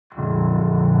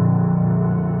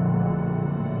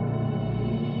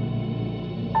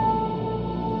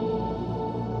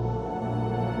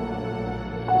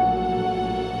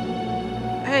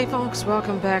Hey folks,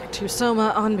 welcome back to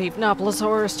SOMA on Beefgnawpolis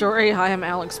Horror Story. I am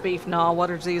Alex Beefgnaw.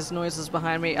 What are these noises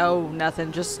behind me? Oh,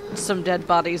 nothing. Just some dead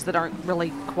bodies that aren't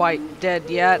really quite dead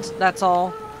yet. That's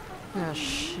all. Oh,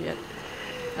 shit.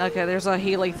 Okay, there's a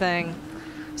Healy thing.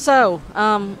 So,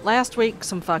 last week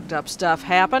some fucked up stuff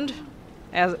happened,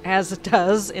 as it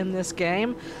does in this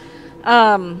game.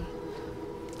 Well,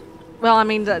 I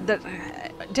mean, that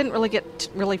didn't really get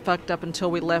really fucked up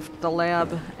until we left the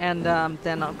lab, and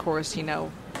then, of course, you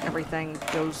know, everything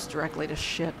goes directly to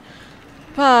shit.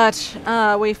 But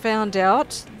we found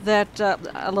out that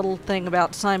a little thing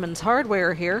about Simon's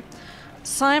hardware here.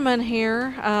 Simon here,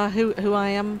 who I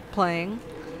am playing,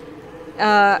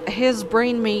 his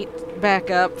brain meat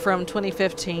backup from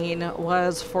 2015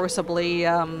 was forcibly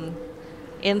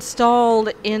installed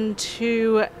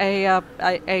into a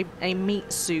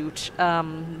meat suit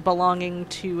belonging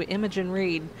to Imogen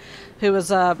Reed, who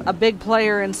is a big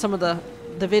player in some of the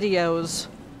videos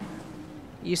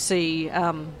you see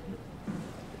that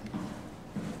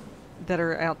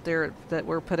are out there that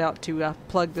were put out to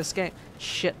plug this game.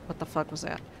 Shit, what the fuck was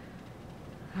that?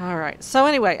 Alright, so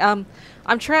anyway, I'm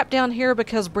trapped down here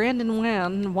because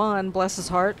Brandon Wan, bless his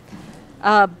heart,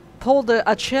 pulled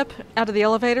a chip out of the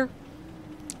elevator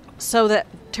so that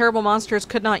terrible monsters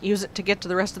could not use it to get to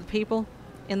the rest of the people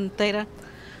in Theta,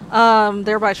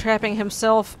 thereby trapping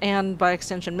himself and, by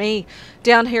extension, me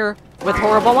down here with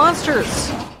horrible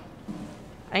monsters.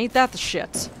 Ain't that the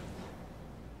shits?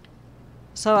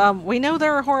 So, we know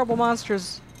there are horrible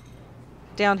monsters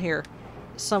down here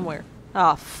somewhere.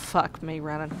 Oh, fuck me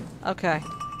running. Okay.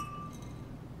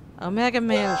 Omega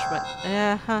management.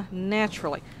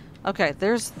 Naturally. Okay,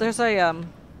 there's a,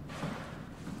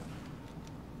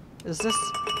 is this...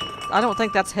 I don't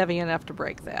think that's heavy enough to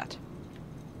break that.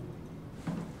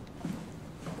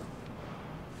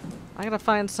 I gotta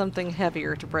find something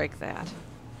heavier to break that.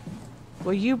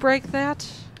 Will you break that?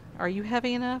 Are you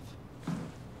heavy enough?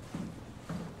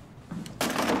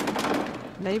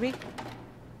 Maybe?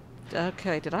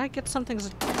 Okay, did I get something's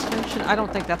attention? I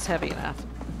don't think that's heavy enough.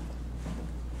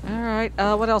 Alright,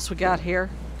 what else we got here?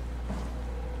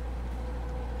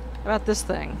 How about this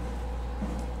thing?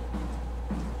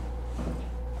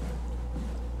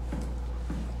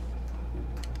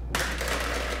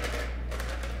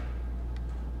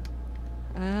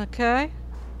 Okay.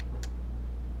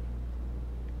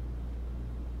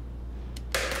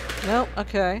 Nope,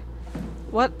 okay.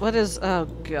 What is... oh,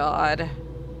 God.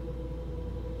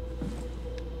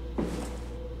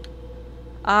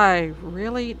 I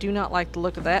really do not like the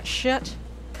look of that shit.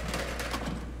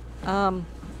 Oh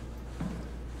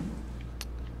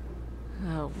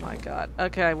my God.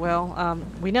 Okay, well,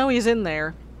 we know he's in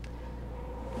there.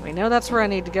 We know that's where I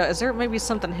need to go. Is there maybe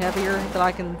something heavier that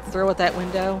I can throw at that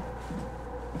window?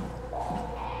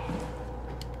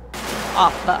 Oh,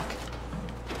 fuck.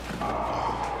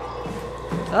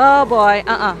 Oh boy,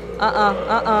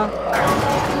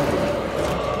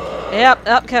 Yep,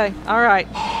 okay, alright.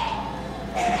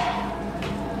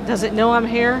 Does it know I'm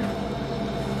here?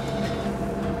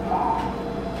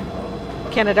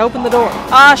 Can it open the door?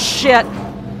 Ah, shit!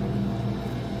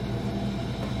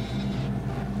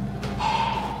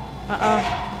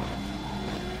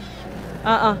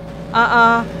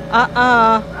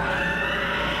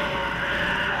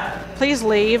 Please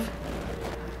leave.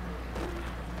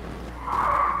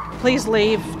 Please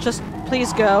leave. Just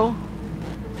please go.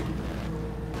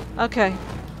 Okay.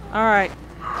 Alright.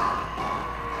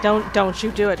 Don't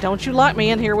you do it. Don't you lock me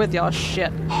in here with y'all.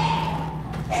 Shit.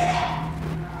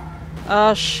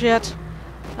 Oh shit.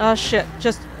 Oh shit.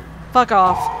 Just fuck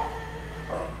off.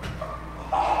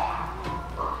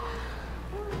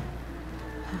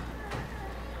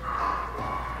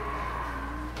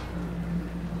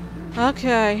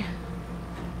 Okay.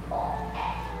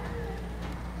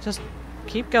 Just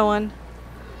keep going.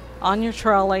 On your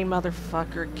trolley,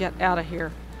 motherfucker. Get out of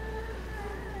here.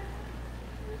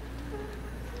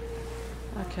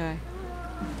 Okay.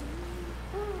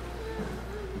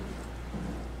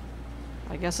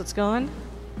 I guess it's gone.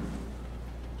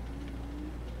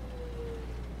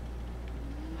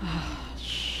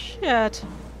 Shit.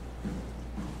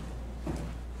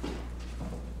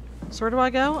 So where do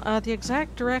I go? The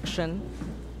exact direction.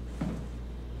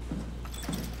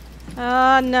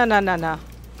 No.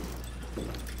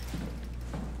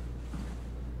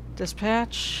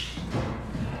 Dispatch.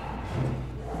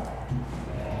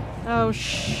 Oh,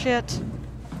 shit.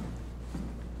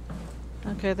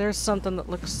 Okay, there's something that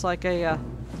looks like a,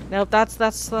 nope, that's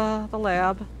the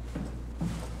lab.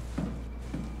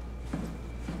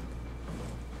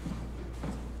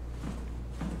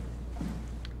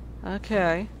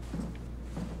 Okay.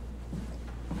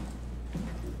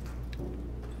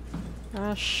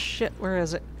 Oh shit, where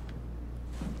is it?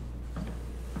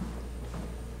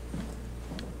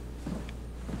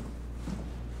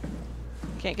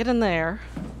 Can't get in there.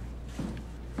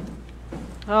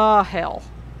 Oh, hell.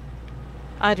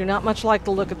 I do not much like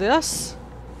the look of this.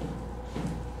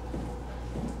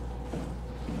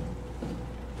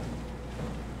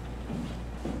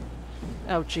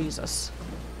 Oh, Jesus.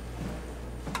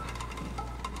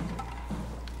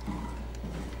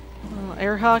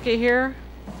 Air hockey here.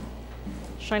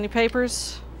 Shiny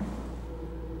papers.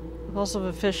 Impulsive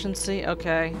efficiency.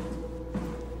 Okay.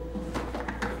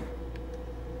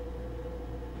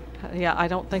 Yeah, I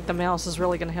don't think the mouse is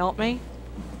really going to help me.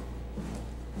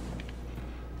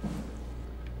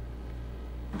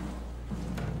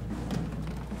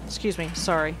 Excuse me,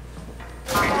 sorry.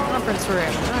 Conference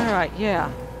room. Alright,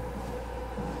 yeah.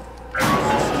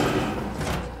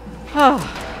 Oh.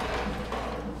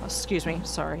 Excuse me,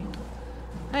 sorry.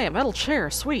 Hey, a metal chair,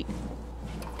 sweet.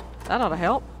 That ought to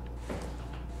help.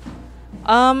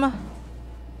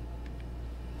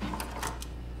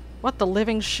 What the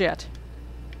living shit?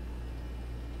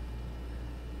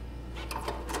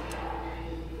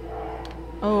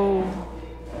 Oh.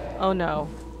 Oh no.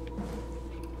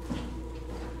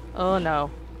 Oh no.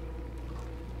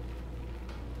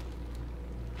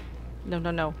 No,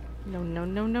 no, no. No, no,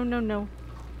 no, no, no, no.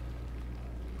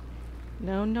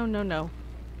 No, no, no, no.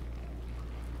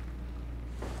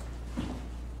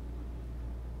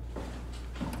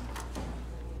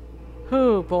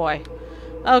 Oh boy.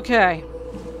 Okay.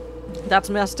 That's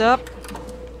messed up.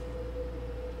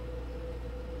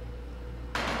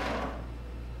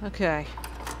 Okay.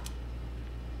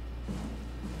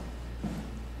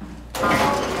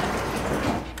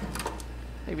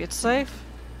 Maybe it's safe?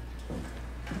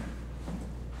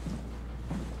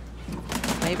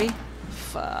 Maybe?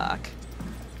 Fuck.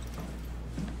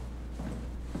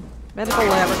 Medical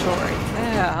laboratory.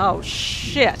 Yeah, oh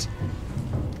shit.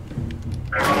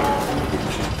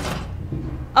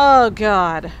 Oh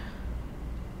god.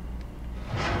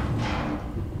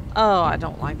 Oh, I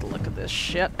don't like the look of this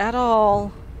shit at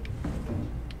all.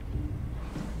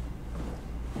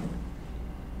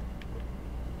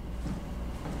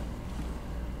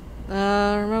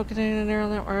 Remote contained neural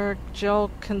network,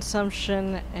 gel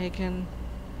consumption, Aiken.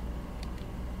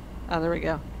 Oh, there we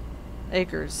go.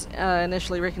 Acres.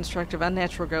 Initially reconstructive,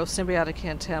 unnatural growth, symbiotic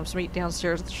attempts. Meet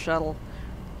downstairs at the shuttle.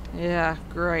 Yeah,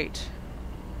 great.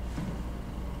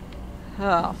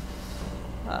 Oh,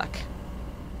 fuck.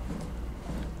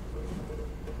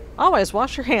 Always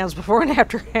wash your hands before and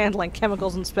after handling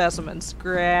chemicals and specimens.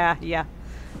 Yeah.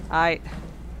 Aight.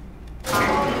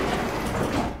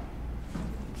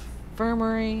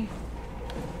 Infirmary.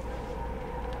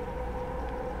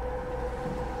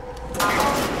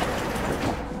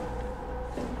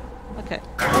 Okay,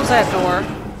 close that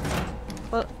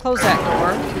door. Close that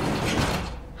door.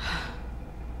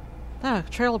 Ah,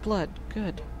 trail of blood.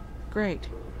 Good. Great.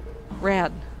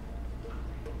 Rad.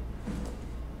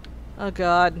 Oh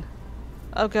god.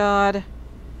 Oh god.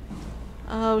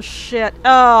 Oh shit.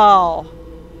 Oh!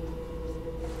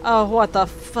 Oh, what the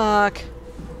fuck?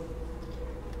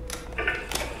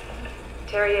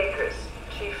 Terry Akers,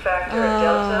 Chief Factor at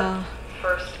Delta,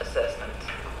 first assessment.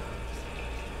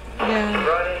 Yeah.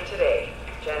 Brought in today,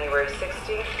 January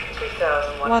 16th,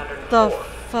 2104. What the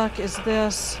fuck is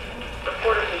this?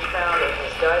 Reportedly found in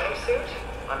his diving suit,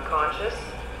 unconscious,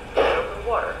 in open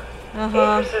water.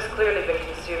 Akers has clearly been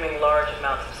consuming large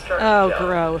amounts of structure gel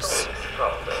gross. for weeks,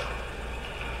 probably.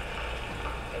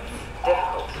 It's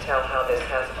difficult to tell how this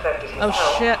has affected his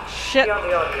health shit. beyond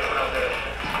the obvious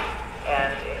malnourishment.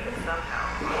 And if it somehow...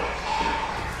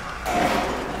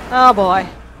 Oh boy.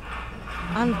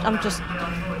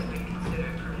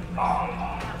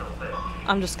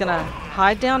 I'm just gonna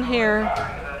hide down here.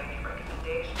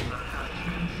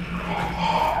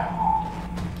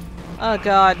 Oh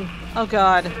god. Oh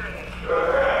god.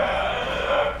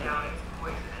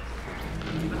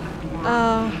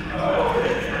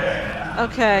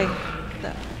 Okay.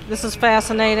 This is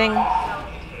fascinating.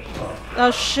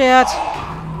 Oh shit.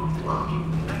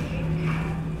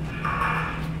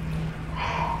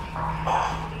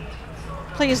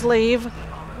 Please leave.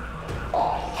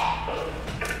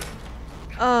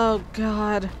 Oh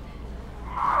god.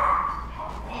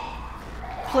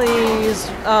 Please.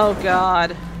 Oh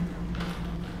god.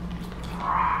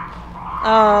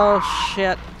 Oh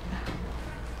shit.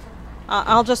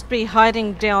 I'll just be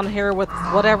hiding down here with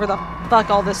whatever the fuck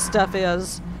all this stuff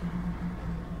is.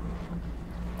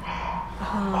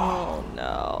 Oh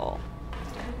no.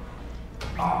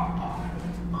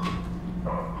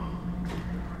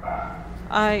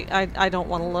 I don't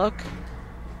want to look.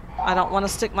 I don't want to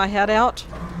stick my head out.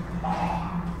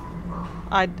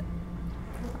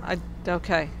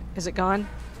 Okay. Is it gone?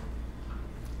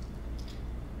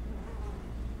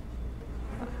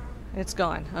 It's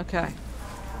gone. Okay.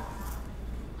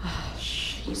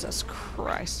 Jesus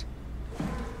Christ.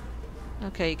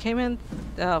 Okay, you came in.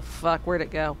 Oh, fuck. Where'd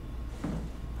it go?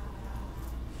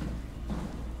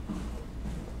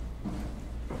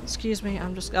 Excuse me,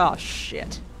 I'm just... Oh,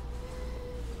 shit.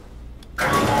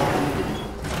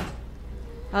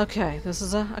 Okay, this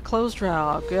is a closed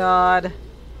drawer. Oh, God.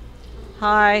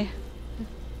 Hi.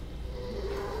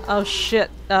 Oh,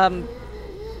 shit.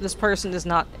 This person is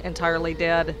not entirely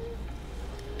dead.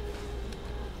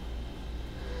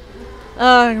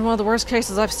 One of the worst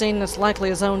cases I've seen that's likely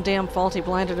his own damn fault. He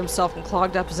blinded himself and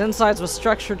clogged up his insides with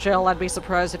structure gel. I'd be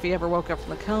surprised if he ever woke up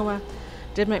from the coma.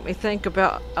 Did make me think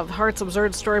of Hart's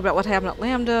absurd story about what happened at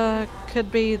Lambda.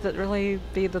 Could be that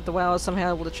the WoW is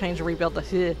somehow able to change and rebuild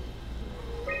the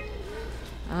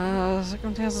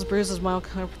circumstances, bruises, mild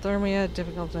hypothermia,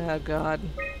 difficult to... Oh, God.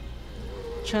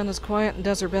 Chen is quiet and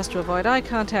does her best to avoid eye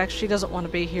contact. She doesn't want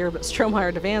to be here, but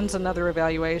Strohmeyer demands another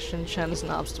evaluation. Chen is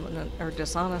not obstinate or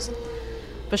dishonest,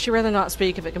 but she'd rather not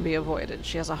speak if it can be avoided.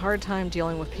 She has a hard time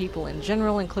dealing with people in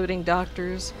general, including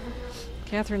doctors.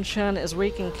 Catherine Chen is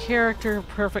weak in character,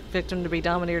 perfect victim to be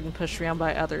dominated and pushed around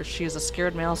by others. She is a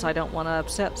scared mouse I don't want to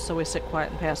upset, so we sit quiet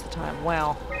and pass the time.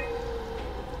 Wow.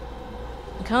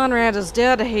 Conrad is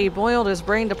dead. He boiled his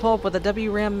brain to pulp with a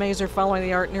WRAM maser following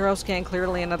the Ark neuroscan.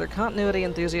 Clearly another continuity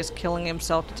enthusiast killing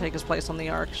himself to take his place on the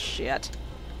Ark. Shit.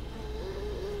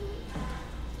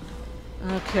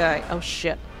 Okay. Oh,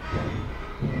 shit.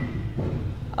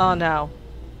 Oh, no.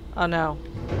 Oh, no.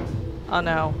 Oh,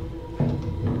 no.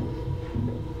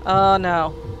 Oh,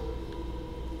 no.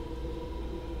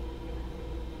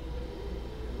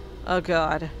 Oh,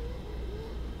 God.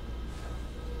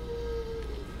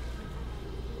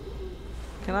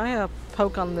 Can I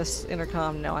poke on this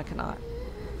intercom? No, I cannot.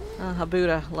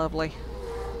 Habuda, lovely.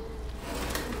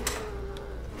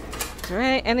 Is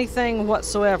there anything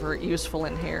whatsoever useful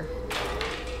in here?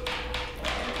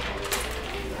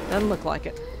 Doesn't look like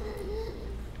it.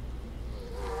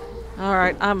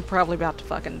 Alright, I'm probably about to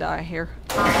fucking die here.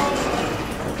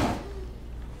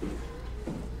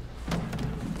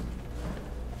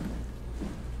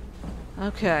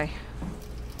 Okay.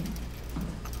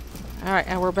 Alright,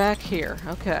 and we're back here.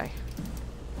 Okay.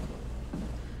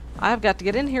 I've got to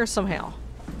get in here somehow.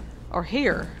 Or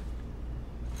here.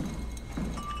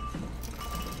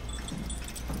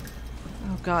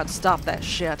 Oh, God, stop that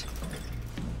shit.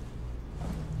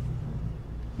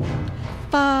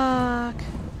 Fuck.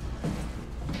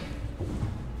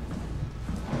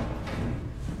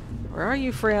 Where are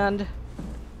you, friend?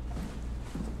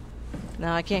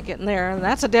 No, I can't get in there.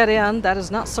 That's a dead end. That is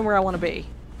not somewhere I want to be.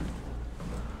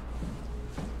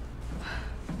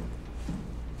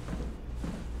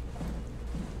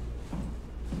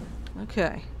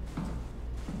 Okay.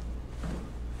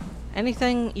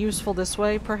 Anything useful this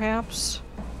way, perhaps?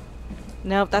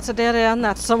 Nope, that's a dead end.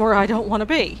 That's somewhere I don't want to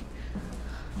be.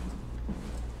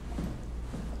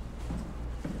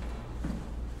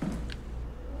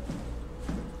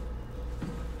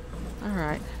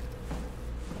 Alright.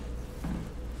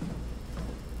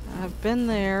 I've been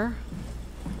there.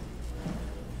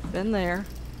 Been there.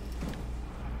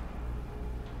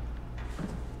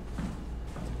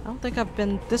 I don't think I've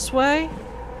been this way.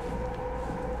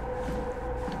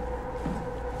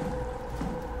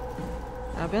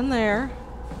 I've been there.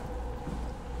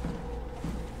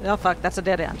 Oh fuck, that's a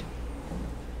dead end.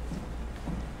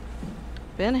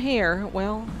 Been here.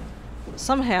 Well,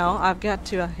 somehow I've got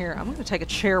to... here, I'm going to take a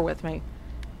chair with me.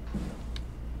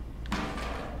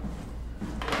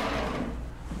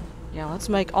 Yeah, let's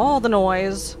make all the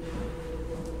noise.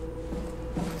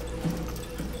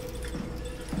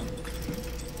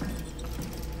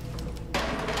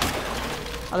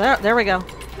 Oh, there we go.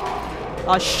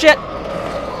 Oh, shit.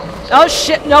 Oh,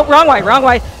 shit. No, wrong way, wrong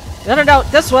way. No,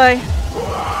 this way.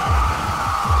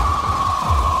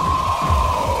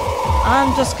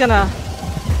 I'm just gonna...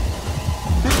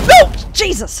 Oh,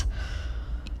 Jesus!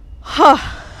 Huh.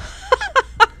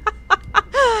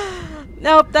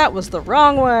 Nope, that was the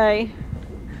wrong way.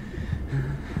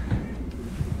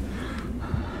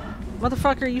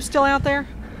 Motherfucker, you still out there?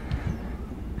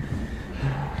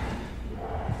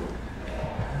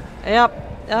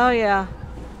 Yep. Oh, yeah.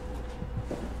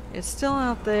 It's still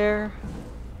out there.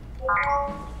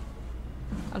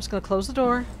 I'm just gonna close the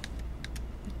door.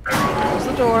 Close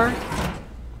the door.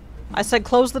 I said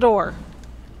close the door.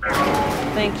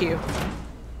 Thank you.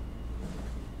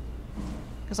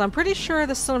 Because I'm pretty sure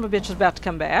this son of a bitch is about to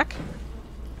come back.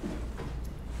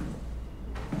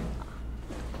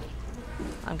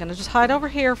 I'm gonna just hide over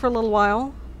here for a little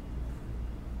while.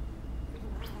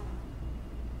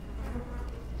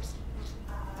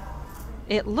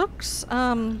 It looks,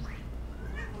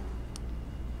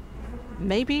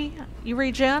 maybe you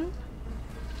regen?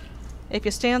 If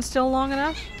you stand still long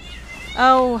enough?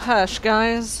 Oh, hush,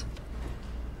 guys.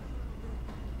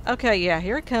 Okay, yeah,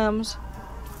 here it comes.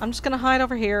 I'm just gonna hide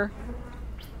over here.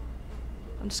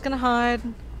 I'm just gonna hide,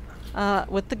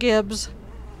 with the gibs.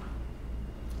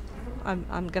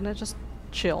 I'm gonna just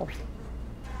chill.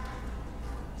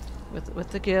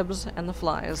 With the gibs and the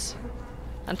flies.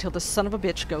 Until this son of a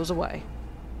bitch goes away.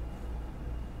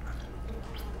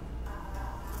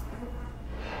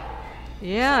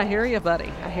 Yeah, I hear ya,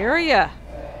 buddy. I hear ya.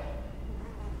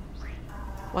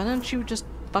 Why don't you just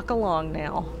fuck along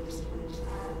now?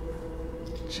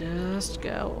 Just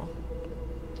go.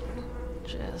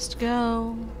 Just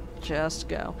go. Just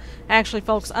go. Actually,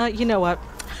 folks, you know what?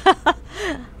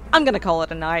 I'm gonna call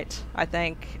it a night, I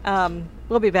think.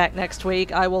 We'll be back next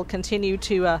week. I will continue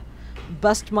to,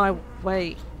 bust my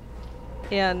way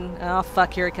in. Oh,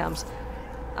 fuck, here it comes.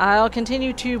 I'll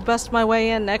continue to bust my way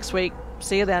in next week.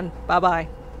 See you then. Bye-bye.